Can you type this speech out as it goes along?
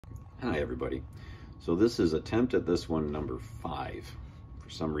Hi everybody. So this is attempt at this one, number 5. For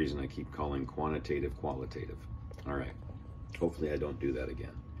some reason I keep calling quantitative qualitative. All right, hopefully I don't do that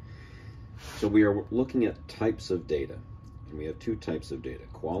again. So we are looking at types of data, and we have two types of data: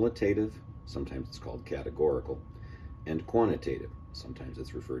 qualitative, sometimes it's called categorical, and quantitative, sometimes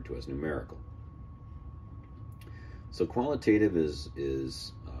it's referred to as numerical. So qualitative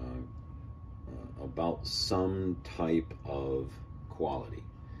is about some type of quality.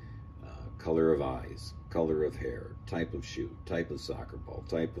 Color of eyes, color of hair, type of shoe, type of soccer ball,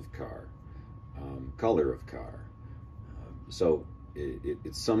 type of car, color of car. So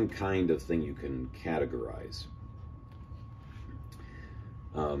it's some kind of thing you can categorize.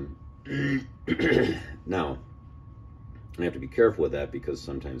 Now, I have to be careful with that because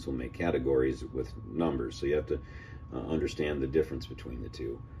sometimes we'll make categories with numbers. So you have to understand the difference between the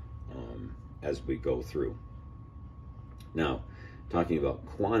two as we go through. Now, talking about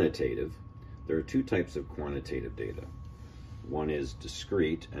quantitative, there are two types of quantitative data. One is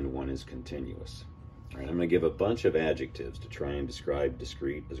discrete and one is continuous. All right, I'm going to give a bunch of adjectives to try and describe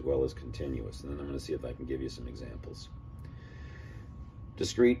discrete as well as continuous, and then I'm going to see if I can give you some examples.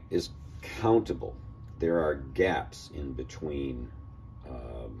 Discrete is countable. There are gaps in between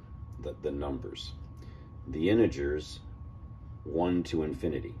the numbers. The integers 1 to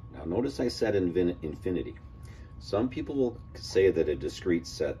infinity. Now notice I said infinity. Some people will say that a discrete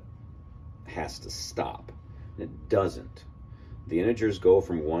set has to stop. It doesn't. The integers go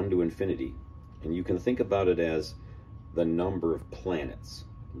from 1 to infinity, and you can think about it as the number of planets.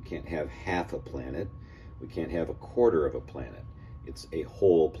 We can't have half a planet. We can't have a quarter of a planet. It's a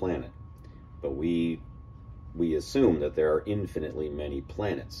whole planet. But we assume that there are infinitely many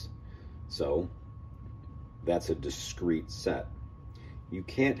planets. So that's a discrete set. You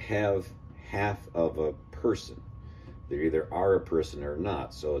can't have half of a person. There either are a person or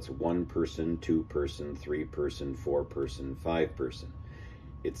not. So it's 1 person, 2 person, 3 person, 4 person, 5 person.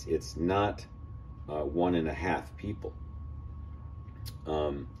 It's not 1.5 people.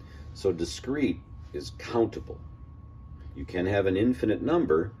 So discrete is countable. You can have an infinite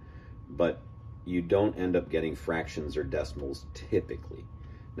number, but you don't end up getting fractions or decimals typically.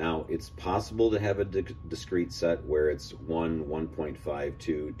 Now, it's possible to have a discrete set where it's 1, 1.5,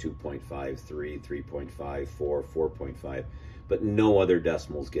 2, 2.5, 3, 3.5, 4, 4.5, but no other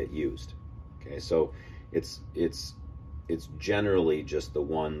decimals get used. Okay, so it's generally just the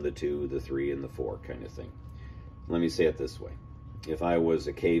 1, the 2, the 3, and the 4 kind of thing. Let me say it this way. If I was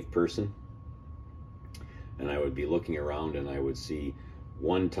a cave person, and I would be looking around and I would see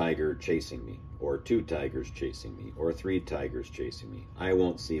 1 tiger chasing me, or 2 tigers chasing me, or 3 tigers chasing me, I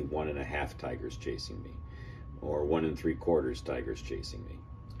won't see 1.5 tigers chasing me, or 1 3/4 tigers chasing me.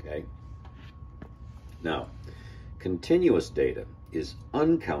 Okay? Now, continuous data is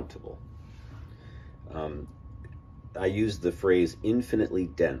uncountable. I use the phrase infinitely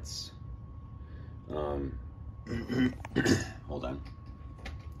dense. Hold on.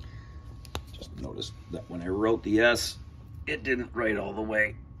 Just noticed that when I wrote the S, it didn't write all the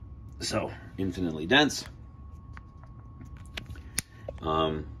way. So, infinitely dense.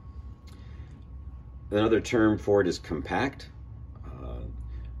 Another term for it is compact.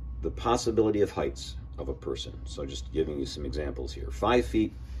 The possibility of heights of a person. So just giving you some examples here. 5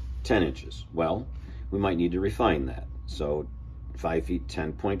 feet, 10 inches. Well, we might need to refine that. So 5 feet,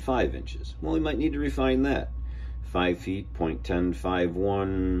 10.5 inches. Well, we might need to refine that. 5 feet,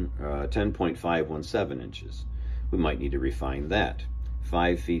 10.517 inches. We might need to refine that.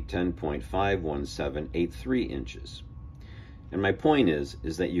 5 feet, 10.51783 inches. And my point is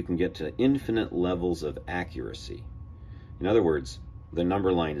that you can get to infinite levels of accuracy. In other words, the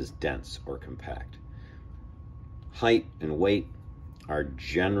number line is dense or compact. Height and weight are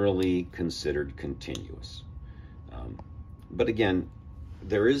generally considered continuous. But again,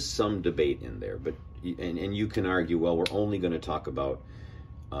 there is some debate in there, and you can argue, well, we're only going to talk about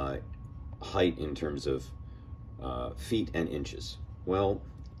height in terms of feet and inches. Well,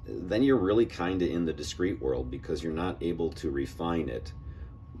 then you're really kind of in the discrete world because you're not able to refine it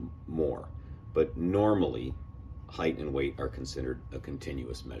more. But normally, height and weight are considered a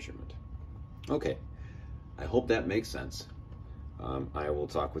continuous measurement. Okay, I hope that makes sense. I will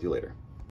talk with you later.